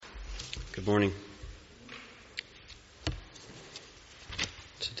Good morning.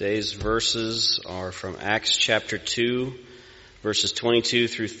 Today's verses are from Acts chapter 2, verses 22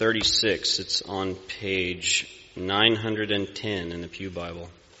 through 36. It's on page 910 in the Pew Bible.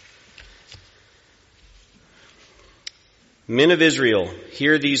 Men of Israel,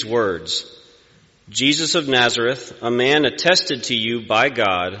 hear these words. Jesus of Nazareth, a man attested to you by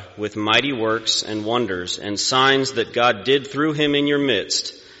God with mighty works and wonders and signs that God did through him in your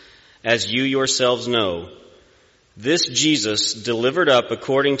midst, as you yourselves know. This Jesus, delivered up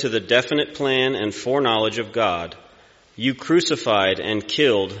according to the definite plan and foreknowledge of God, you crucified and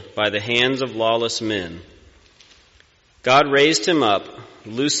killed by the hands of lawless men. God raised him up,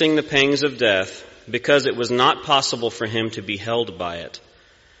 loosing the pangs of death, because it was not possible for him to be held by it.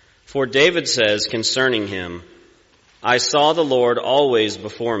 For David says concerning him, I saw the Lord always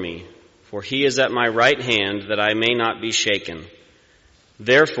before me, for he is at my right hand that I may not be shaken.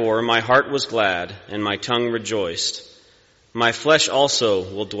 Therefore my heart was glad, and my tongue rejoiced. My flesh also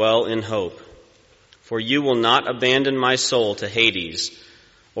will dwell in hope. For you will not abandon my soul to Hades,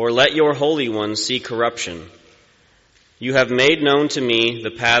 or let your Holy One see corruption. You have made known to me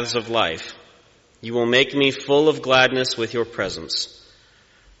the paths of life. You will make me full of gladness with your presence.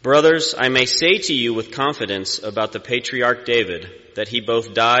 Brothers, I may say to you with confidence about the patriarch David, that he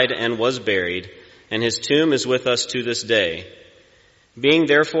both died and was buried, and his tomb is with us to this day. Being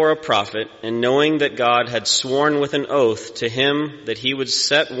therefore a prophet, and knowing that God had sworn with an oath to him that he would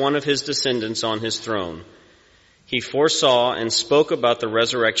set one of his descendants on his throne, he foresaw and spoke about the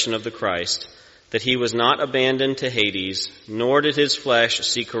resurrection of the Christ, that he was not abandoned to Hades, nor did his flesh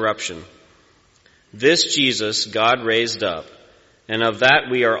see corruption. This Jesus God raised up, and of that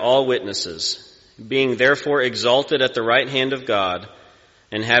we are all witnesses. Being therefore exalted at the right hand of God,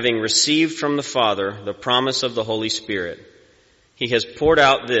 and having received from the Father the promise of the Holy Spirit, he has poured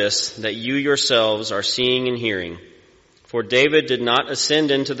out this that you yourselves are seeing and hearing. For David did not ascend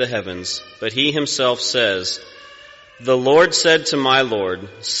into the heavens, but he himself says, The Lord said to my Lord,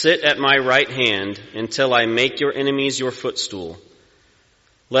 Sit at my right hand until I make your enemies your footstool.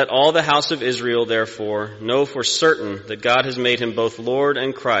 Let all the house of Israel, therefore, know for certain that God has made him both Lord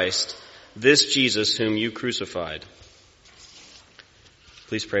and Christ, this Jesus whom you crucified.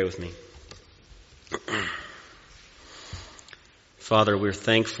 Please pray with me. Father, we're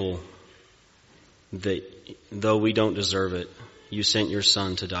thankful that though we don't deserve it, you sent your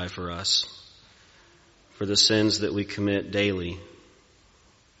Son to die for us, for the sins that we commit daily.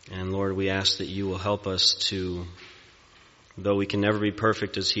 And Lord, we ask that you will help us to, though we can never be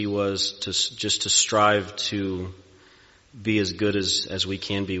perfect as he was, to strive to be as good as we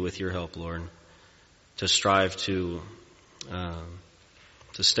can be with your help, Lord. To strive to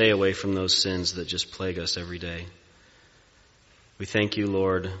stay away from those sins that just plague us every day. We thank you,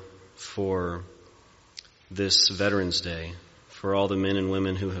 Lord, for this Veterans Day, for all the men and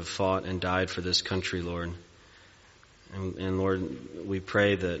women who have fought and died for this country, Lord. And Lord, we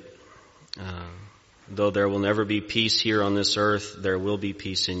pray that though there will never be peace here on this earth, there will be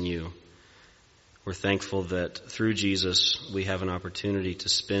peace in you. We're thankful that through Jesus we have an opportunity to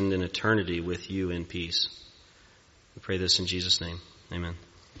spend an eternity with you in peace. We pray this in Jesus' name. Amen.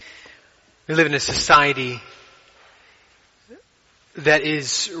 We live in a society that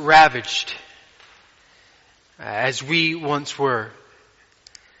is ravaged, as we once were,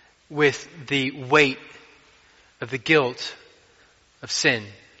 with the weight of the guilt of sin.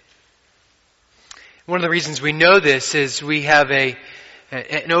 One of the reasons we know this is we have an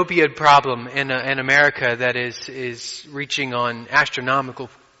opioid problem in America that is reaching on astronomical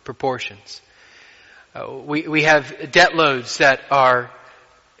proportions. We have debt loads that are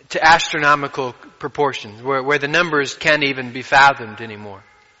to astronomical proportions, where the numbers can't even be fathomed anymore.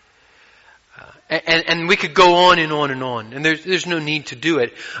 And we could go on and on and on, and there's no need to do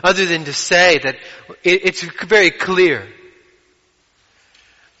it, other than to say that it's very clear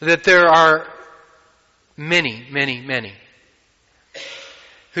that there are many, many, many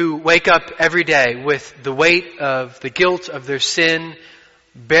who wake up every day with the weight of the guilt of their sin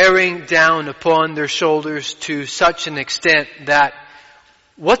bearing down upon their shoulders to such an extent that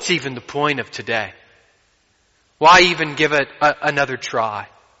what's even the point of today? Why even give it another try?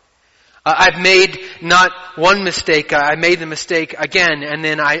 I've made not one mistake. I made the mistake again, and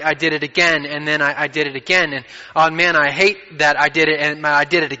then I did it again, and then I did it again. And oh man, I hate that I did it, and I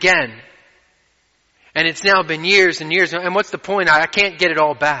did it again. And it's now been years and years, and what's the point? I can't get it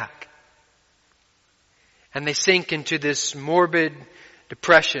all back. And they sink into this morbid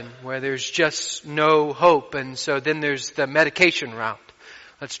depression where there's just no hope, and so then there's the medication route.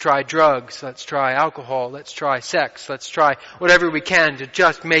 Let's try drugs. Let's try alcohol. Let's try sex. Let's try whatever we can to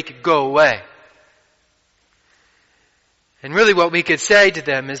just make it go away. And really what we could say to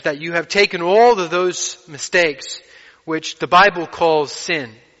them is that you have taken all of those mistakes, which the Bible calls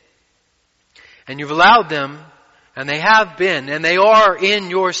sin, and you've allowed them, and they have been, and they are in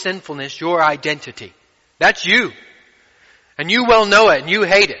your sinfulness, your identity. That's you. And you well know it, and you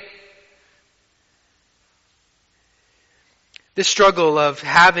hate it. This struggle of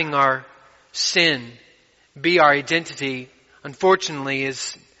having our sin be our identity, unfortunately,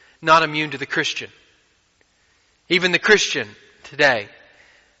 is not immune to the Christian. Even the Christian today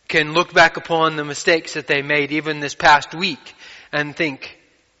can look back upon the mistakes that they made even this past week and think,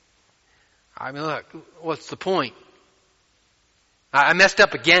 look, what's the point? I messed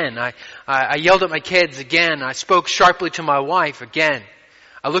up again. I yelled at my kids again. I spoke sharply to my wife again.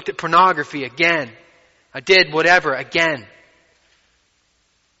 I looked at pornography again. I did whatever again.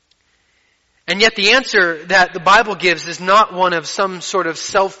 And yet the answer that the Bible gives is not one of some sort of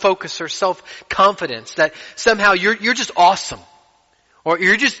self-focus or self-confidence that somehow you're just awesome, or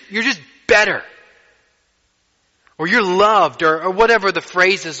you're just better, or you're loved, or whatever the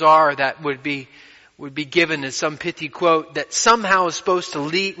phrases are that would be given as some pithy quote that somehow is supposed to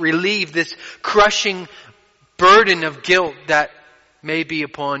relieve this crushing burden of guilt that may be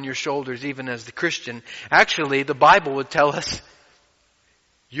upon your shoulders even as the Christian. Actually, the Bible would tell us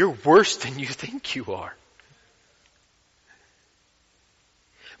you're worse than you think you are.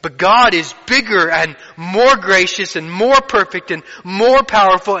 But God is bigger and more gracious and more perfect and more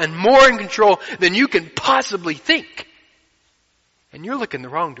powerful and more in control than you can possibly think. And you're looking the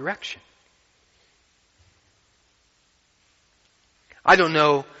wrong direction. I don't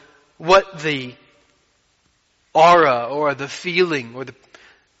know what the aura or the feeling or the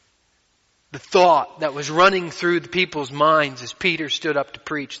thought that was running through the people's minds as Peter stood up to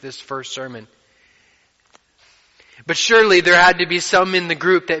preach this first sermon. But surely there had to be some in the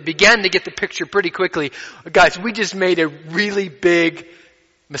group that began to get the picture pretty quickly. Guys, we just made a really big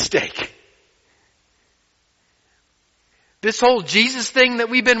mistake. This whole Jesus thing that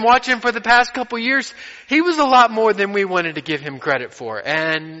we've been watching for the past couple years, he was a lot more than we wanted to give him credit for.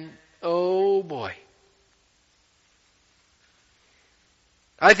 And, oh boy.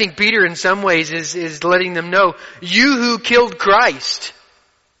 I think Peter in some ways is letting them know, you who killed Christ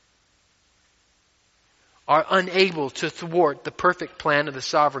are unable to thwart the perfect plan of the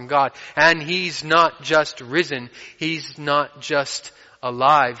sovereign God. And he's not just risen. He's not just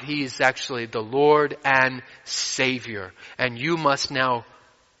alive. He is actually the Lord and Savior. And you must now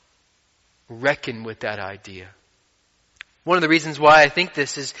reckon with that idea. One of the reasons why I think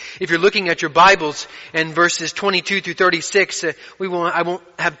this is, if you're looking at your Bibles in verses 22 through 36, I won't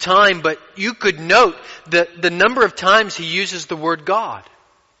have time, but you could note the number of times he uses the word God.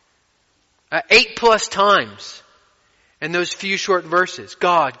 8+ times in those few short verses.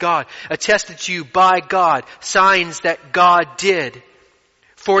 God, God, attested to you by God, signs that God did,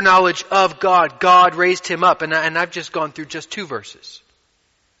 foreknowledge of God, God raised him up. And I've just gone through just 2 verses.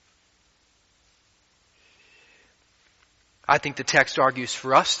 I think the text argues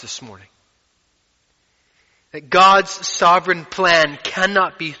for us this morning that God's sovereign plan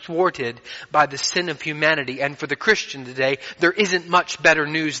cannot be thwarted by the sin of humanity. And for the Christian today, there isn't much better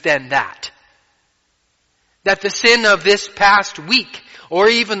news than that. That the sin of this past week, or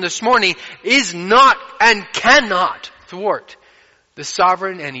even this morning, is not and cannot thwart the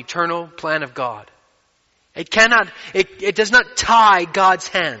sovereign and eternal plan of God. It does not tie God's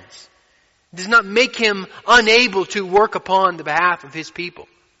hands. It does not make him unable to work upon the behalf of his people.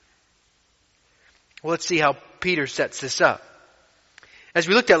 Well, let's see how Peter sets this up. As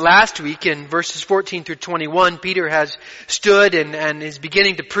we looked at last week in verses 14 through 21, Peter has stood and is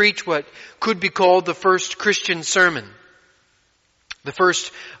beginning to preach what could be called the first Christian sermon. The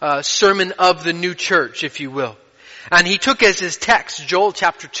first sermon of the new church, if you will. And he took as his text Joel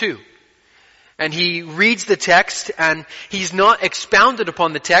chapter 2. And he reads the text and he's not expounded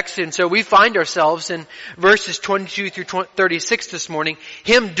upon the text. And so we find ourselves in verses 22 through 36 this morning,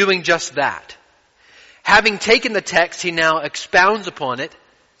 him doing just that. Having taken the text, he now expounds upon it.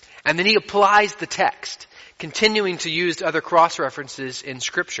 And then he applies the text, continuing to use other cross-references in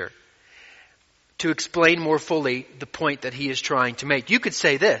Scripture to explain more fully the point that he is trying to make. You could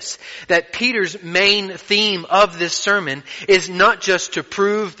say this, that Peter's main theme of this sermon is not just to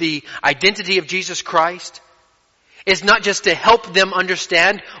prove the identity of Jesus Christ. It's not just to help them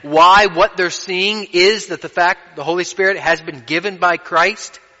understand why what they're seeing is that the fact the Holy Spirit has been given by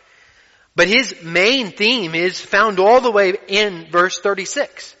Christ. But his main theme is found all the way in verse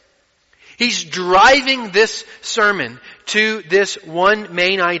 36. He's driving this sermon to this one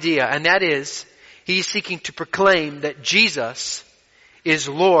main idea, and that is, he's seeking to proclaim that Jesus is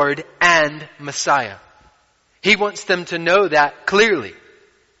Lord and Messiah. He wants them to know that clearly.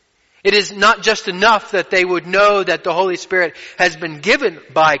 It is not just enough that they would know that the Holy Spirit has been given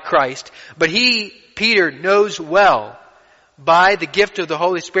by Christ, but Peter, knows well, by the gift of the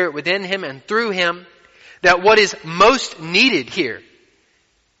Holy Spirit within him and through him, that what is most needed here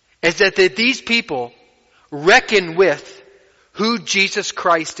is that these people reckon with who Jesus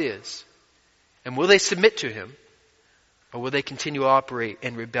Christ is. And will they submit to him, or will they continue to operate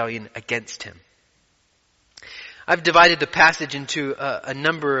in rebellion against him? I've divided the passage into a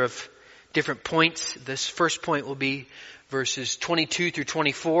number of different points. This first point will be verses 22 through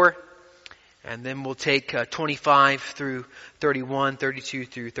 24. And then we'll take 25 through 31, 32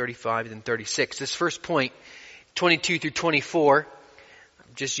 through 35, and 36. This first point, 22 through 24,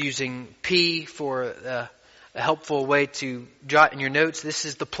 I'm just using P for a helpful way to jot in your notes. This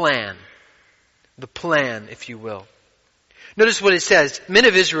is the plan. The plan, if you will. Notice what it says. Men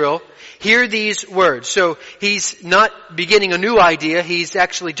of Israel, hear these words. So he's not beginning a new idea. He's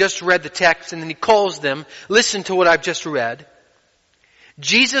actually just read the text and then he calls them. Listen to what I've just read.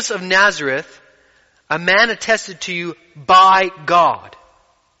 Jesus of Nazareth, a man attested to you by God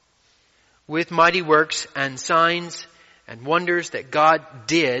with mighty works and signs and wonders that God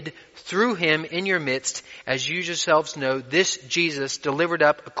did through him in your midst, as you yourselves know, this Jesus delivered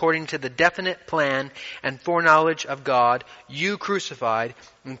up according to the definite plan and foreknowledge of God, you crucified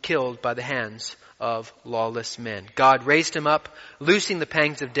and killed by the hands of lawless men. God raised him up, loosing the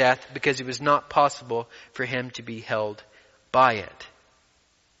pangs of death, because it was not possible for him to be held by it.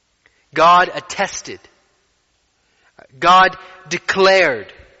 God attested. God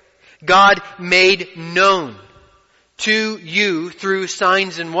declared. God made known to you through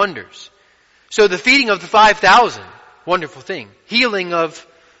signs and wonders. So the feeding of the 5,000, wonderful thing. Healing of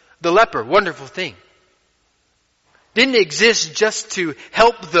the leper, wonderful thing. Didn't exist just to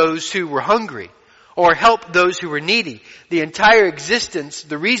help those who were hungry or help those who were needy. The entire existence,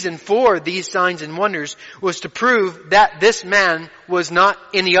 the reason for these signs and wonders was to prove that this man was not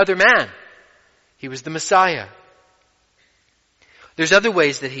any other man. He was the Messiah. There's other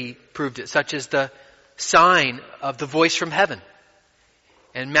ways that he proved it, such as the sign of the voice from heaven.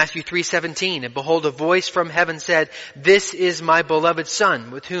 In Matthew 3:17, and behold, a voice from heaven said, "This is my beloved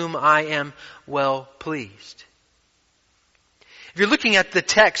Son, with whom I am well pleased." If you're looking at the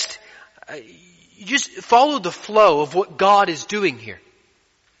text, you just follow the flow of what God is doing here.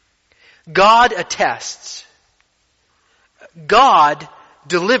 God attests. God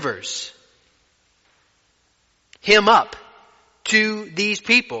delivers him up to these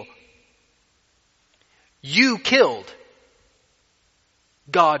people. You killed,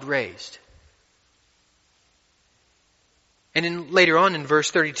 God raised. And then later on in verse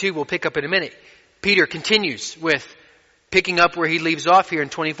 32, we'll pick up in a minute, Peter continues with picking up where he leaves off here in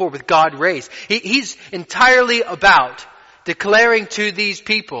 24 with God raised. He's entirely about declaring to these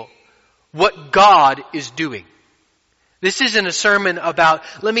people what God is doing. This isn't a sermon about,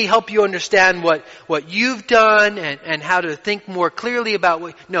 let me help you understand what you've done and how to think more clearly about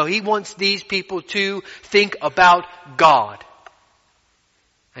what... No, he wants these people to think about God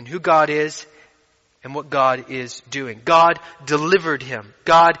and who God is and what God is doing. God delivered him.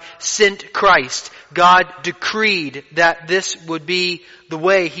 God sent Christ. God decreed that this would be the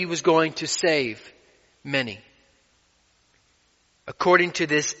way he was going to save many. According to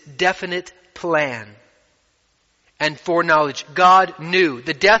this definite plan and foreknowledge, God knew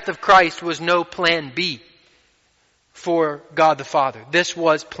the death of Christ was no plan B for God the Father. This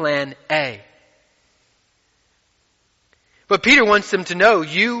was plan A. But Peter wants them to know,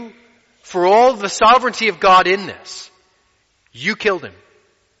 you, for all the sovereignty of God in this, you killed him.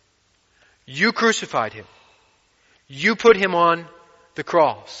 You crucified him. You put him on the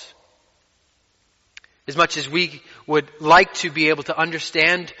cross. As much as we would like to be able to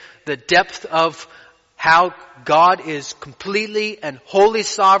understand the depth of how God is completely and wholly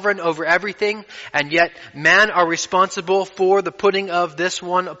sovereign over everything, and yet man are responsible for the putting of this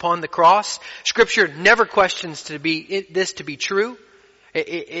one upon the cross. Scripture never questions this to be true.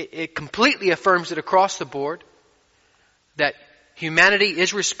 It completely affirms it across the board that humanity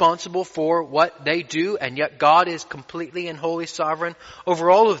is responsible for what they do, and yet God is completely and wholly sovereign over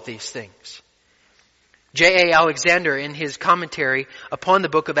all of these things. J.A. Alexander, in his commentary upon the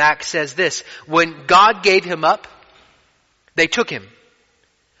book of Acts, says this: when God gave him up, they took him.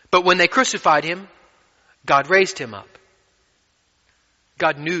 But when they crucified him, God raised him up.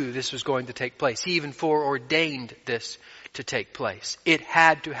 God knew this was going to take place. He even foreordained this to take place. It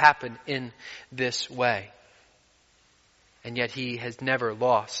had to happen in this way. and yet he has never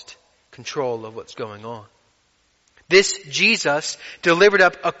lost control of what's going on. This Jesus, delivered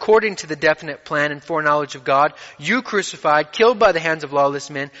up according to the definite plan and foreknowledge of God, you crucified, killed by the hands of lawless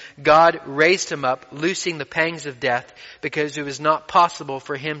men, God raised him up, loosing the pangs of death, because it was not possible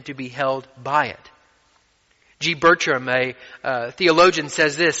for him to be held by it. G. Bertram, a theologian,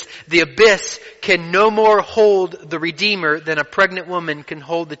 says this: the abyss can no more hold the Redeemer than a pregnant woman can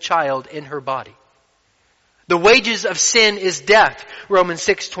hold the child in her body. The wages of sin is death, Romans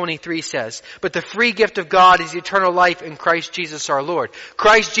 6:23 says. But the free gift of God is eternal life in Christ Jesus our Lord.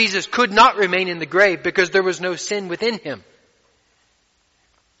 Christ Jesus could not remain in the grave because there was no sin within him.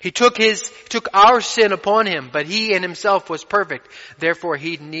 He took our sin upon him, but he in himself was perfect. Therefore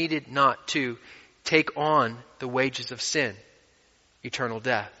he needed not to take on the wages of sin, eternal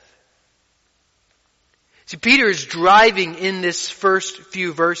death. See, Peter is driving in this first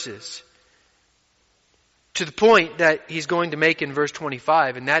few verses to the point that he's going to make in verse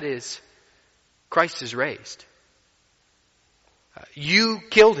 25, and that is, Christ is raised. You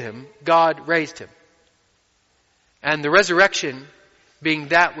killed him, God raised him. And the resurrection being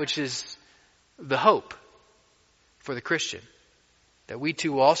that which is the hope for the Christian, that we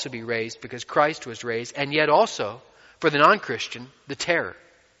too will also be raised because Christ was raised, and yet also, for the non-Christian, the terror.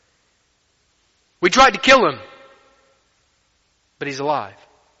 We tried to kill him, but he's alive.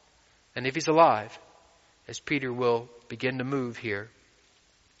 And if he's alive, as Peter will begin to move here,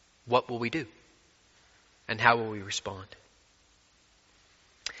 what will we do? And how will we respond?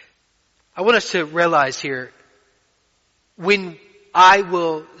 I want us to realize here, when I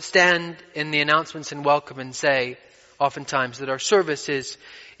will stand in the announcements and welcome and say, oftentimes, that our service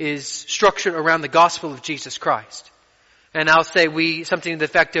is structured around the gospel of Jesus Christ. And I'll say something to the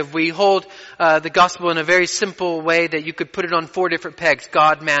effect of, we hold the gospel in a very simple way that you could put it on 4 different pegs: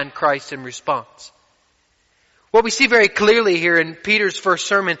 God, man, Christ, and response. What we see very clearly here in Peter's first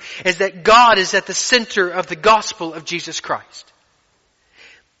sermon is that God is at the center of the gospel of Jesus Christ.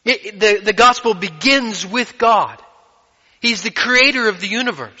 The gospel begins with God. He's the creator of the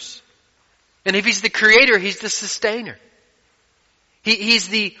universe. And if he's the creator, he's the sustainer. He's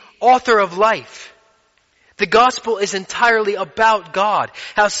the author of life. The gospel is entirely about God.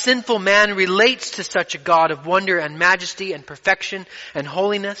 How sinful man relates to such a God of wonder and majesty and perfection and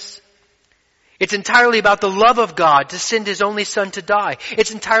holiness. It's entirely about the love of God to send his only Son to die.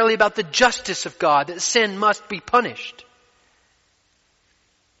 It's entirely about the justice of God, that sin must be punished.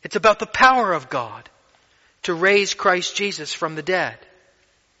 It's about the power of God to raise Christ Jesus from the dead.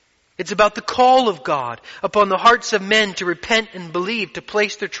 It's about the call of God upon the hearts of men to repent and believe, to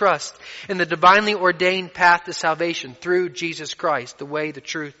place their trust in the divinely ordained path to salvation through Jesus Christ, the way, the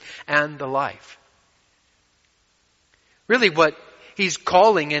truth, and the life. Really what he's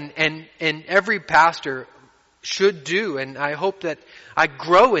calling, and every pastor should do, and I hope that I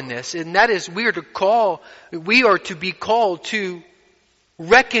grow in this, and that is we are to be called to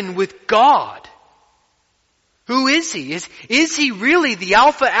reckon with God. Who is he? Is he really the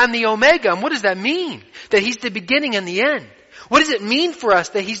Alpha and the Omega? And what does that mean? That he's the beginning and the end. What does it mean for us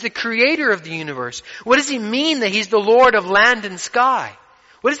that he's the creator of the universe? What does he mean that he's the Lord of land and sky?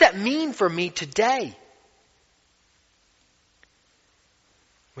 What does that mean for me today?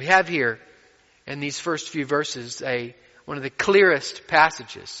 We have here in these first few verses one of the clearest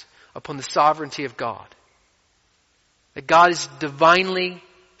passages upon the sovereignty of God. That God is divinely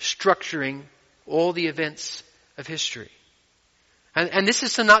structuring all the events of history. And this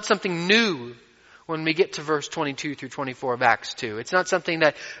is not something new when we get to verse 22 through 24 of Acts 2. It's not something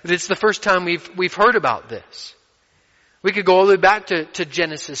that it's the first time we've heard about this. We could go all the way back to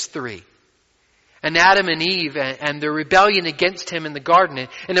Genesis 3. And Adam and Eve and their rebellion against him in the garden.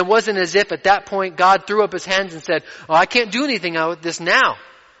 And it wasn't as if at that point God threw up his hands and said, "Oh, I can't do anything with this now.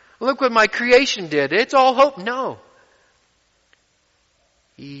 Look what my creation did. It's all hope." No.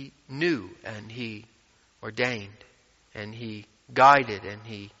 He knew and he ordained and he guided and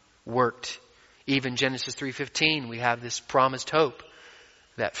he worked. Even Genesis 3:15, we have this promised hope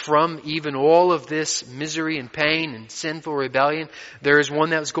that from even all of this misery and pain and sinful rebellion, there is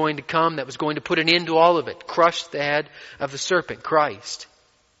one that was going to come that was going to put an end to all of it, crush the head of the serpent, Christ.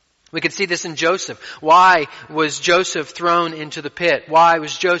 We can see this in Joseph. Why was Joseph thrown into the pit? Why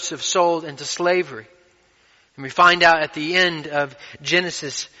was Joseph sold into slavery? And we find out at the end of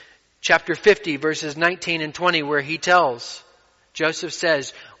Genesis chapter 50, verses 19 and 20, where Joseph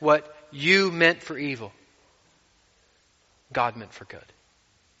says, "What you meant for evil, God meant for good."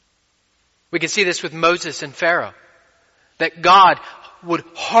 We can see this with Moses and Pharaoh. That God would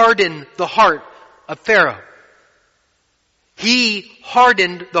harden the heart of Pharaoh. He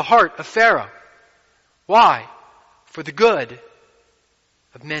hardened the heart of Pharaoh. Why? for the good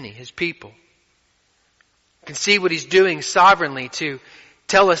of many, His people. You can see what He's doing sovereignly to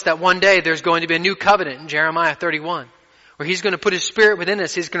tell us that one day there's going to be a new covenant in Jeremiah 31. Where He's going to put His Spirit within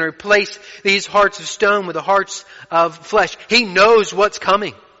us. He's going to replace these hearts of stone with the hearts of flesh. He knows what's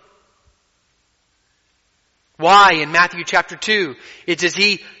coming. Why in Matthew chapter 2, does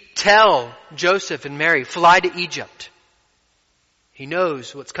He tell Joseph and Mary, fly to Egypt? He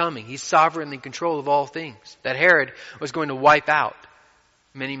knows what's coming. He's sovereignly in control of all things. That Herod was going to wipe out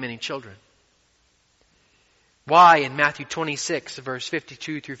many, many children. Why in Matthew 26, verse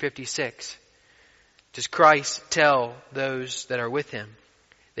 52 through 56, does Christ tell those that are with Him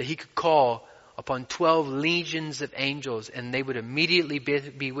that He could call upon 12 legions of angels and they would immediately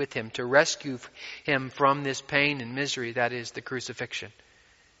be with Him to rescue Him from this pain and misery that is the crucifixion?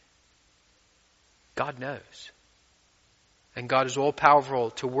 God knows. And God is all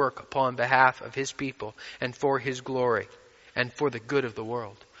powerful to work upon behalf of His people and for His glory and for the good of the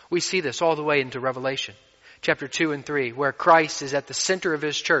world. We see this all the way into Revelation. Chapter 2 and 3, where Christ is at the center of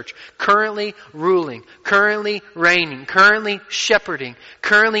His church, currently ruling, currently reigning, currently shepherding,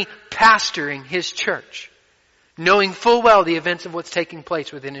 currently pastoring His church, knowing full well the events of what's taking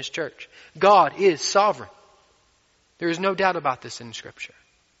place within His church. God is sovereign. There is no doubt about this in Scripture.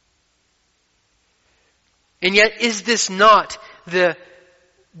 And yet, is this not the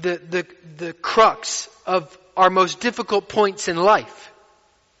crux of our most difficult points in life?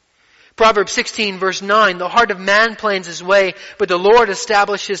 Proverbs 16 verse 9, the heart of man plans his way, but the Lord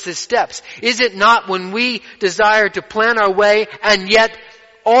establishes his steps. Is it not when we desire to plan our way and yet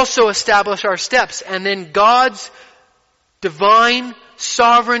also establish our steps, and then God's divine,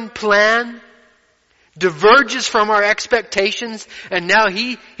 sovereign plan diverges from our expectations, and now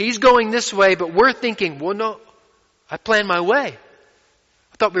He's going this way, but we're thinking, well no, I planned my way.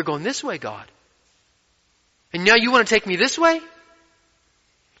 I thought we were going this way, God. And now you want to take me this way?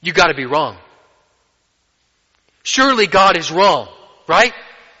 You got to be wrong. Surely God is wrong, right?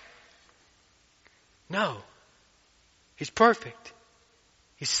 No. He's perfect.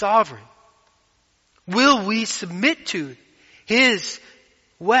 He's sovereign. Will we submit to His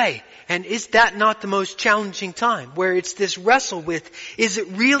way? And is that not the most challenging time, where it's this wrestle with, is it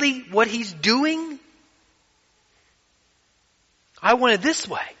really what He's doing? I want it this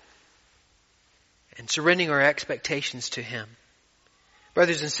way. And surrendering our expectations to Him.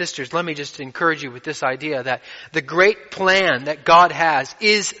 Brothers and sisters, let me just encourage you with this idea that the great plan that God has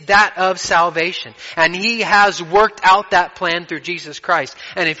is that of salvation. And He has worked out that plan through Jesus Christ.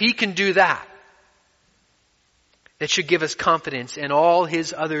 And if He can do that, it should give us confidence in all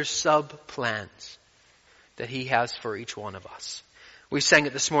His other sub-plans that He has for each one of us. We sang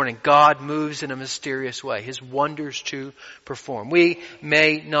it this morning, God moves in a mysterious way, His wonders to perform. We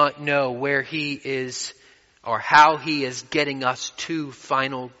may not know where He is or how He is getting us to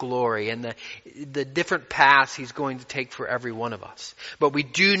final glory and the different paths He's going to take for every one of us. But we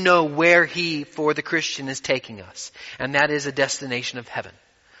do know where He, for the Christian, is taking us. And that is a destination of heaven,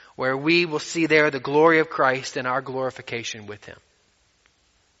 where we will see there the glory of Christ and our glorification with Him.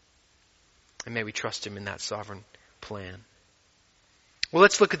 And may we trust Him in that sovereign plan. Well,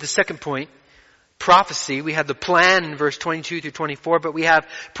 let's look at the second point. Prophecy. We have the plan in verse 22 through 24, but we have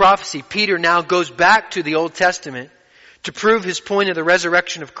prophecy. Peter now goes back to the Old Testament to prove his point of the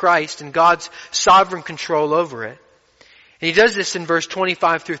resurrection of Christ and God's sovereign control over it. And he does this in verse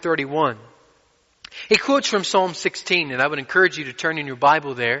 25 through 31. He quotes from Psalm 16, and I would encourage you to turn in your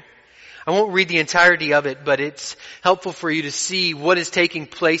Bible there. I won't read the entirety of it, but it's helpful for you to see what is taking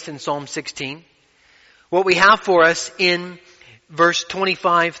place in Psalm 16. What we have for us in verse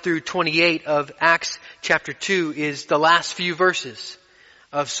 25 through 28 of Acts chapter 2 is the last few verses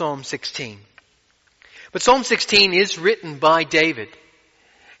of Psalm 16. But Psalm 16 is written by David.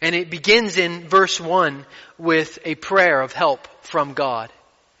 And it begins in verse 1 with a prayer of help from God.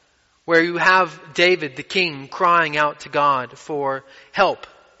 Where you have David, the king, crying out to God for help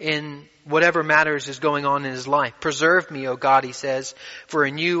in whatever matters is going on in his life. Preserve me, O God, he says, for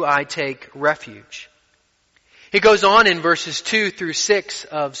in you I take refuge. He goes on in verses 2 through 6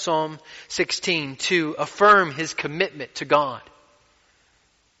 of Psalm 16 to affirm his commitment to God.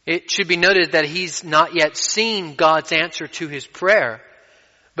 It should be noted that he's not yet seen God's answer to his prayer,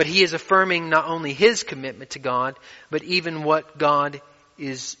 but he is affirming not only his commitment to God, but even what God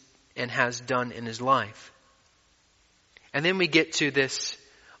is and has done in his life. And then we get to this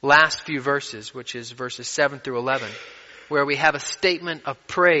last few verses, which is verses 7 through 11, where we have a statement of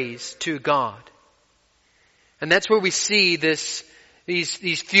praise to God. And that's where we see these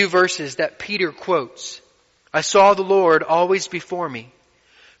few verses that Peter quotes. I saw the Lord always before me,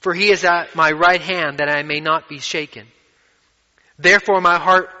 For he is at my right hand, that I may not be shaken. Therefore my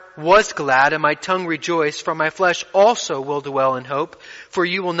heart was glad, and my tongue rejoiced, for my flesh also will dwell in hope. For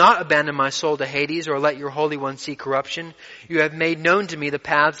you will not abandon my soul to Hades, or let your Holy One see corruption. You have made known to me the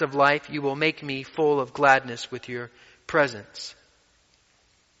paths of life. You will make me full of gladness with your presence.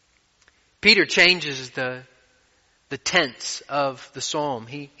 Peter changes the tense of the psalm.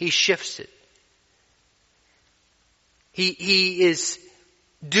 He shifts it. He is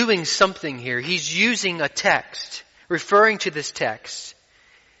doing something here. He's using a text, referring to this text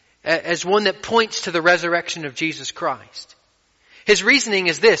as one that points to the resurrection of Jesus Christ. His reasoning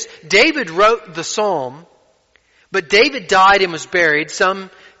is this: David wrote the psalm, but David died and was buried.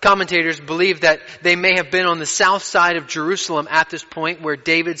 Some commentators believe that they may have been on the south side of Jerusalem at this point, where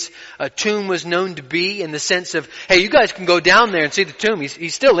David's tomb was known to be, in the sense of, hey, you guys can go down there and see the tomb.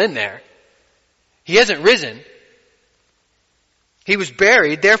 He's still in there. He hasn't risen. He was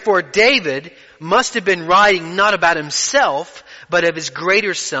buried. Therefore, David must have been writing not about himself, but of his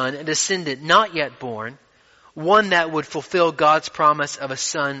greater son, a descendant not yet born, one that would fulfill God's promise of a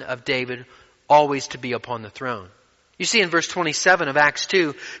son of David always to be upon the throne. You see in verse 27 of Acts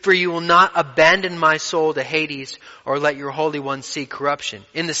 2, for you will not abandon my soul to Hades, or let your Holy One see corruption.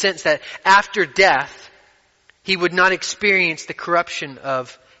 In the sense that after death, he would not experience the corruption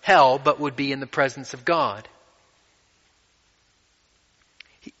of hell, but would be in the presence of God.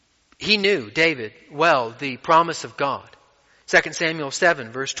 He knew, David, well, the promise of God. 2 Samuel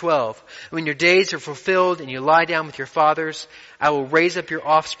 7, verse 12. When your days are fulfilled and you lie down with your fathers, I will raise up your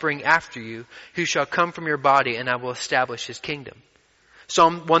offspring after you, who shall come from your body, and I will establish his kingdom.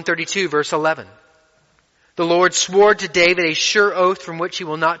 Psalm 132, verse 11. The Lord swore to David a sure oath from which he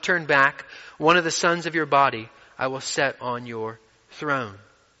will not turn back. One of the sons of your body I will set on your throne.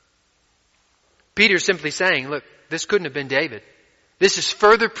 Peter's simply saying, look, this couldn't have been David. This is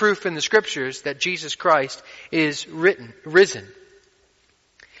further proof in the Scriptures that Jesus Christ is risen.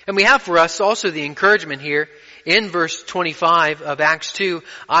 And we have for us also the encouragement here in verse 25 of Acts 2,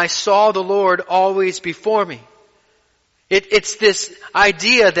 I saw the Lord always before me. It's this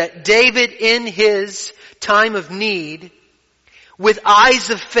idea that David, in his time of need, with eyes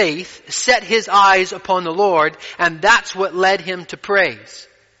of faith, set his eyes upon the Lord, and that's what led him to praise.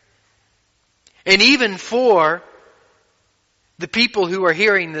 And even for the people who are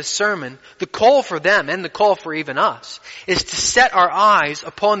hearing this sermon, the call for them, and the call for even us, is to set our eyes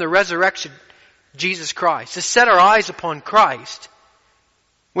upon the resurrection Jesus Christ, to set our eyes upon Christ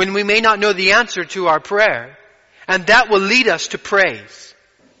when we may not know the answer to our prayer, and that will lead us to praise.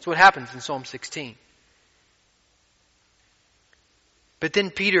 That's what happens in Psalm 16. But then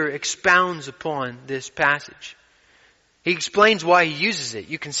Peter expounds upon this passage. He explains why he uses it.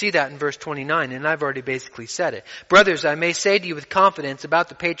 You can see that in verse 29, and I've already basically said it. Brothers, I may say to you with confidence about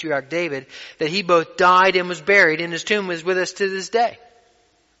the patriarch David that he both died and was buried, and his tomb is with us to this day.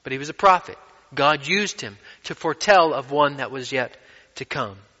 But he was a prophet. God used him to foretell of one that was yet to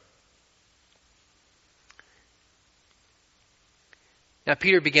come. Now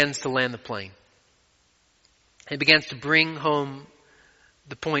Peter begins to land the plane. He begins to bring home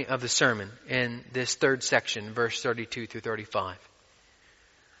the point of the sermon in this third section, verse 32 through 35.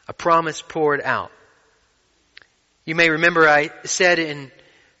 A promise poured out. You may remember I said in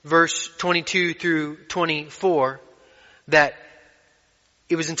verse 22 through 24 that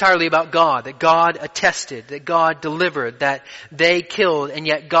it was entirely about God, that God attested, that God delivered, that they killed, and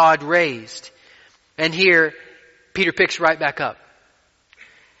yet God raised. And here, Peter picks right back up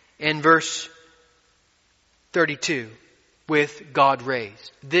in verse 32. With God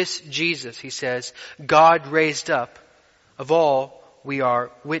raised. This Jesus, he says, God raised up, of all we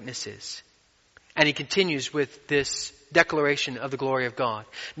are witnesses. And he continues with this declaration of the glory of God.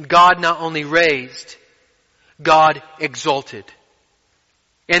 God not only raised, God exalted.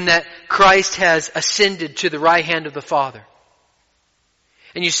 In that Christ has ascended to the right hand of the Father.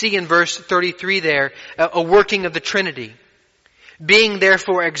 And you see in verse 33 there, a working of the Trinity. Being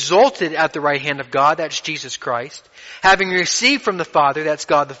therefore exalted at the right hand of God, that's Jesus Christ, having received from the Father, that's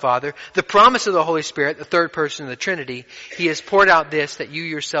God the Father, the promise of the Holy Spirit, the third person of the Trinity, he has poured out this that you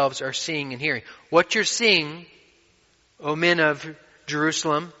yourselves are seeing and hearing. What you're seeing, O men of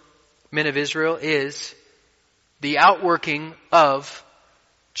Jerusalem, men of Israel, is the outworking of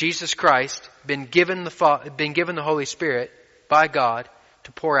Jesus Christ, been given the Holy Spirit by God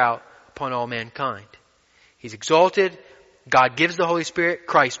to pour out upon all mankind. He's exalted. God gives the Holy Spirit.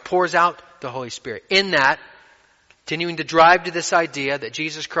 Christ pours out the Holy Spirit. In that, continuing to drive to this idea that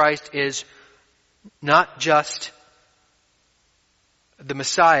Jesus Christ is not just the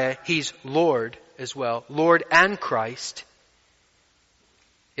Messiah, He's Lord as well. Lord and Christ.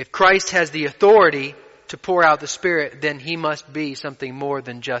 If Christ has the authority to pour out the Spirit, then He must be something more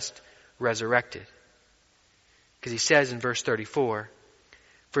than just resurrected. Because He says in verse 34,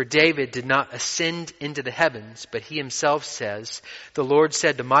 "For David did not ascend into the heavens, but he himself says, 'The Lord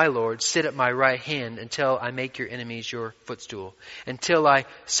said to my Lord, sit at my right hand until I make your enemies your footstool, until I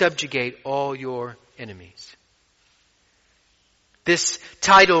subjugate all your enemies.'" This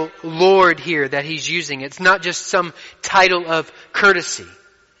title, Lord, here that he's using, it's not just some title of courtesy,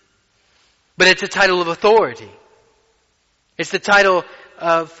 but it's a title of authority. It's the title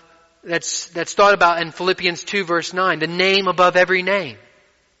of that's thought about in Philippians 2 verse 9, the name above every name.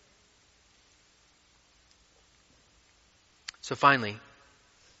 So finally,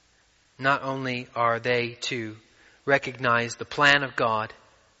 not only are they to recognize the plan of God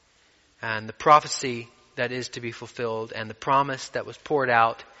and the prophecy that is to be fulfilled and the promise that was poured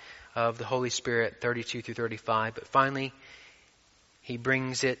out of the Holy Spirit 32 through 35, but finally he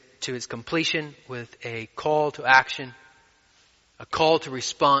brings it to its completion with a call to action, a call to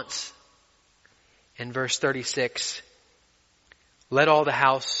response. In verse 36, "Let all the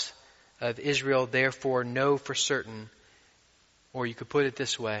house of Israel therefore know for certain," or you could put it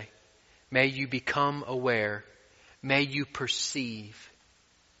this way, may you become aware, may you perceive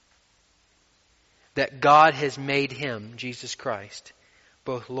that God has made Him, Jesus Christ,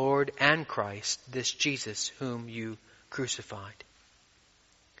 both Lord and Christ, this Jesus whom you crucified.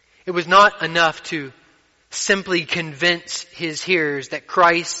 It was not enough to simply convince His hearers that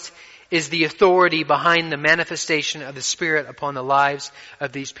Christ is the authority behind the manifestation of the Spirit upon the lives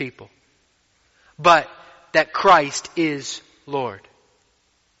of these people, but that Christ is Lord.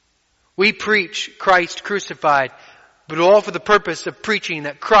 We preach Christ crucified, but all for the purpose of preaching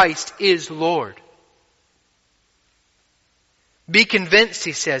that Christ is Lord. Be convinced,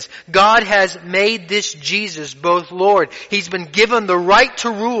 he says, God has made this Jesus both Lord. He's been given the right to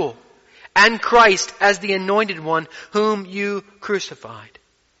rule, and Christ as the anointed one whom you crucified.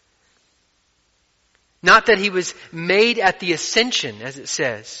 Not that He was made at the ascension, as it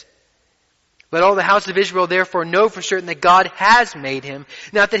says. Let all the house of Israel therefore know for certain that God has made Him.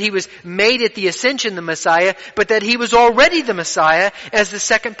 Not that He was made at the ascension the Messiah, but that He was already the Messiah as the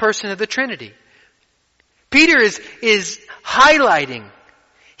second person of the Trinity. Peter is highlighting,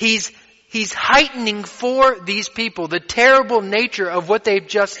 he's heightening for these people the terrible nature of what they've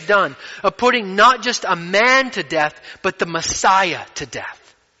just done, of putting not just a man to death, but the Messiah to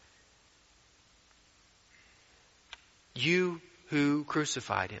death. You who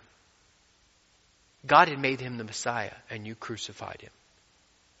crucified Him. God had made Him the Messiah, and you crucified Him.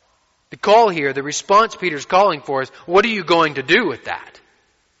 The call here, the response Peter's calling for is, what are you going to do with that?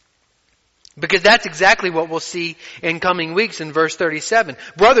 Because that's exactly what we'll see in coming weeks in verse 37.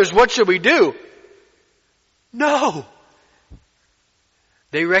 Brothers, what should we do? No!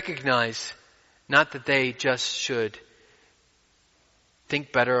 They recognize not that they just should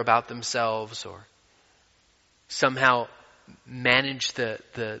think better about themselves or somehow manage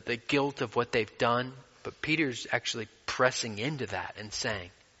the guilt of what they've done, but Peter's actually pressing into that and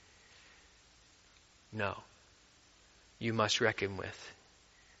saying, no, you must reckon with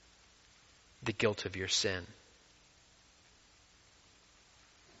the guilt of your sin.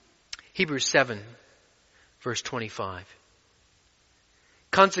 Hebrews 7, verse 25.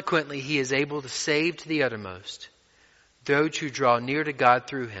 Consequently, He is able to save to the uttermost those who draw near to God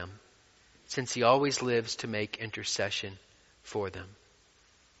through Him, since He always lives to make intercession for them.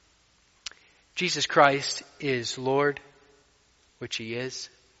 Jesus Christ is Lord, which He is.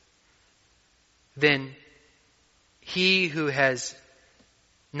 Then He who has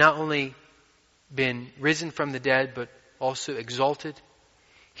not only been risen from the dead, but also exalted,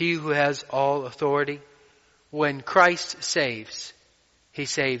 He who has all authority, when Christ saves, He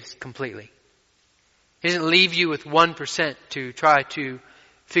saves completely. He doesn't leave you with 1% to try to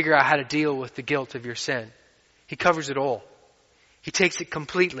figure out how to deal with the guilt of your sin. He covers it all. He takes it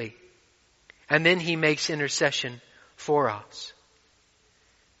completely. And then He makes intercession for us.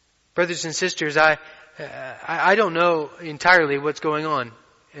 Brothers and sisters, I don't know entirely what's going on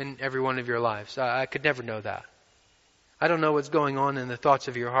in every one of your lives. I could never know that. I don't know what's going on in the thoughts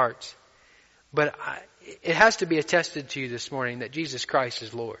of your hearts. But it has to be attested to you this morning that Jesus Christ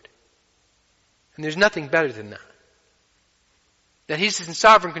is Lord. And there's nothing better than that. That He's in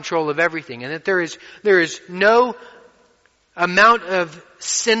sovereign control of everything. And that there is no amount of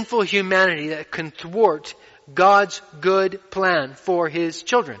sinful humanity that can thwart God's good plan for His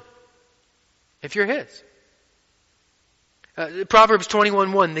children. If you're His. Proverbs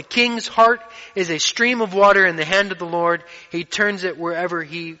 21:1, the king's heart is a stream of water in the hand of the Lord. He turns it wherever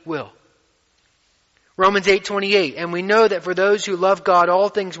He will. Romans 8:28, and we know that for those who love God, all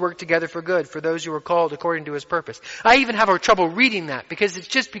things work together for good, for those who are called according to His purpose. I even have trouble reading that because it's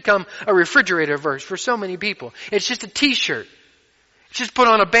just become a refrigerator verse for so many people. It's just a t-shirt. It's just put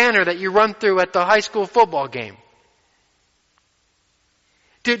on a banner that you run through at the high school football game.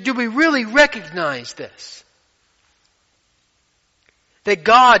 Do we really recognize this? That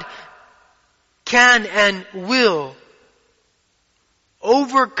God can and will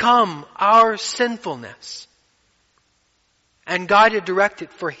overcome our sinfulness and guide and direct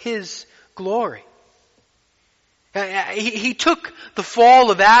it for His glory. He took the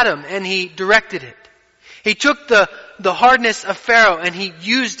fall of Adam and He directed it. He took the hardness of Pharaoh and He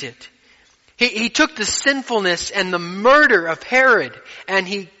used it. He took the sinfulness and the murder of Herod and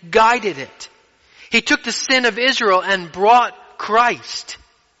He guided it. He took the sin of Israel and brought Christ.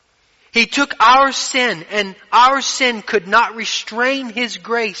 He took our sin, and our sin could not restrain His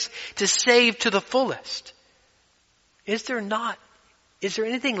grace to save to the fullest. Is there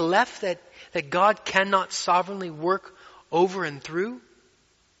anything left that God cannot sovereignly work over and through?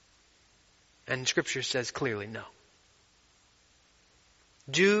 And Scripture says clearly no.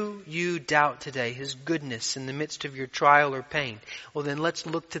 Do you doubt today His goodness in the midst of your trial or pain? Well, then let's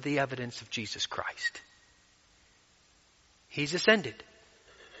look to the evidence of Jesus Christ. He's ascended.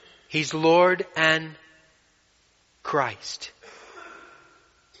 He's Lord and Christ.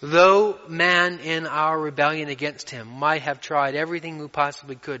 Though man in our rebellion against Him might have tried everything we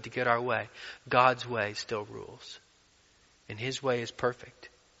possibly could to get our way, God's way still rules. And His way is perfect.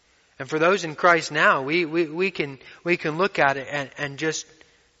 And for those in Christ now, we can look at it and just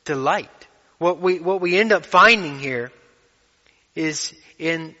delight. What we end up finding here is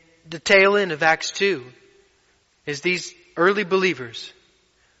in the tail end of Acts 2, is these early believers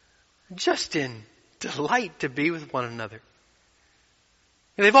just in delight to be with one another.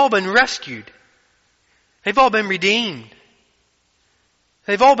 And they've all been rescued. They've all been redeemed.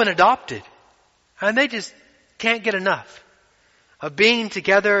 They've all been adopted. And they just can't get enough of being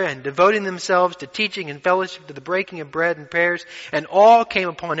together and devoting themselves to teaching and fellowship, to the breaking of bread and prayers. And all came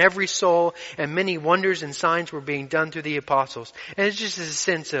upon every soul, and many wonders and signs were being done through the apostles. And it's just a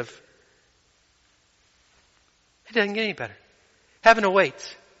sense of, it doesn't get any better. Heaven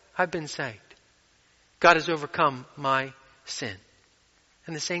awaits. I've been saved. God has overcome my sin.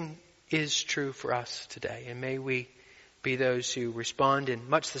 And the same is true for us today. And may we be those who respond in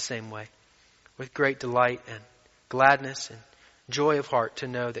much the same way, with great delight and gladness and joy of heart to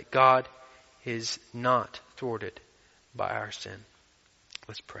know that God is not thwarted by our sin.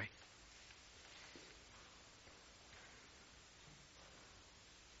 Let's pray.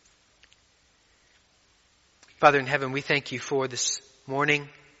 Father in heaven, we thank You for this morning.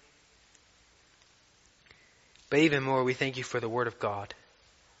 But even more, we thank You for the Word of God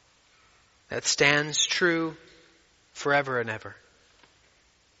that stands true forever and ever.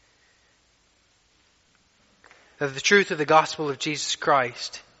 That the truth of the gospel of Jesus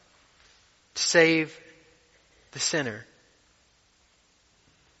Christ to save the sinner,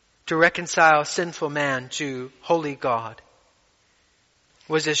 to reconcile sinful man to holy God,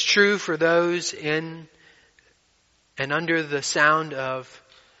 was as true for those in and under the sound of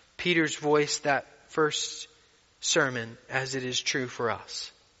Peter's voice that first sermon as it is true for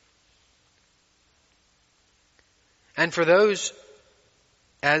us. And for those,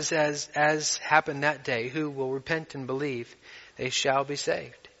 as happened that day, who will repent and believe, they shall be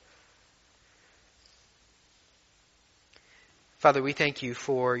saved. Father, we thank You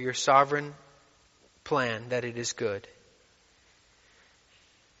for Your sovereign plan, that it is good.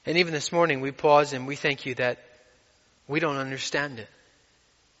 And even this morning we pause and we thank You that we don't understand it.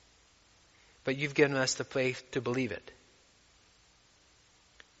 But You've given us the faith to believe it.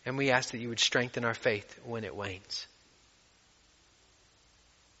 And we ask that You would strengthen our faith when it wanes.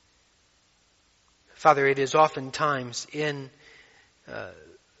 Father, it is oftentimes in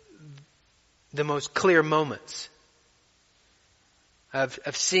the most clear moments of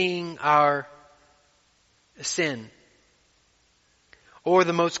seeing our sin, or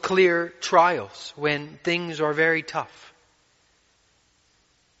the most clear trials when things are very tough,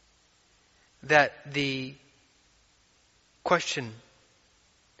 that the question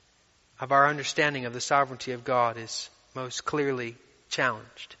of our understanding of the sovereignty of God is most clearly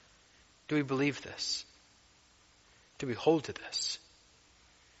challenged. Do we believe this? Do we hold to this?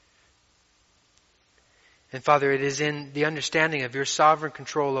 And Father, it is in the understanding of Your sovereign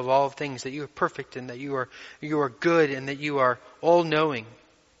control of all things, that You are perfect and that You are good and that You are all-knowing,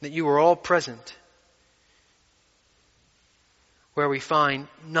 that You are all-present, where we find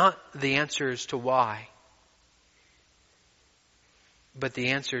not the answers to why, but the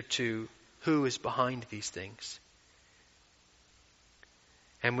answer to who is behind these things.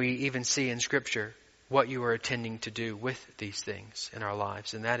 And we even see in Scripture what you are intending to do with these things in our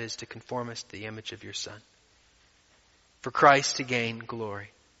lives, and that is to conform us to the image of your Son. For Christ to gain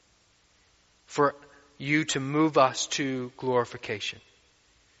glory. For you to move us to glorification.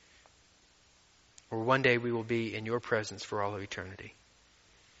 Or one day we will be in your presence for all of eternity.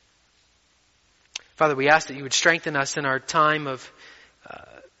 Father, we ask that you would strengthen us in our time of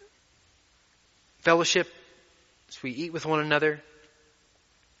fellowship as we eat with one another.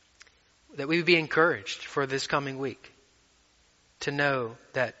 That we would be encouraged for this coming week. To know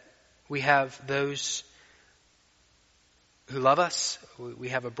that we have those who love us. We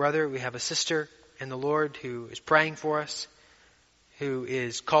have a brother, we have a sister in the Lord who is praying for us. Who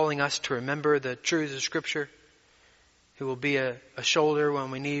is calling us to remember the truths of Scripture, who will be a shoulder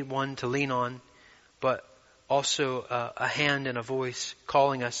when we need one to lean on, but also a hand and a voice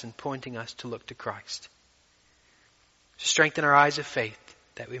calling us and pointing us to look to Christ. To strengthen our eyes of faith,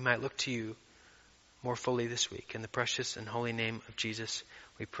 that we might look to you more fully this week. In the precious and holy name of Jesus,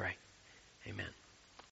 we pray. Amen.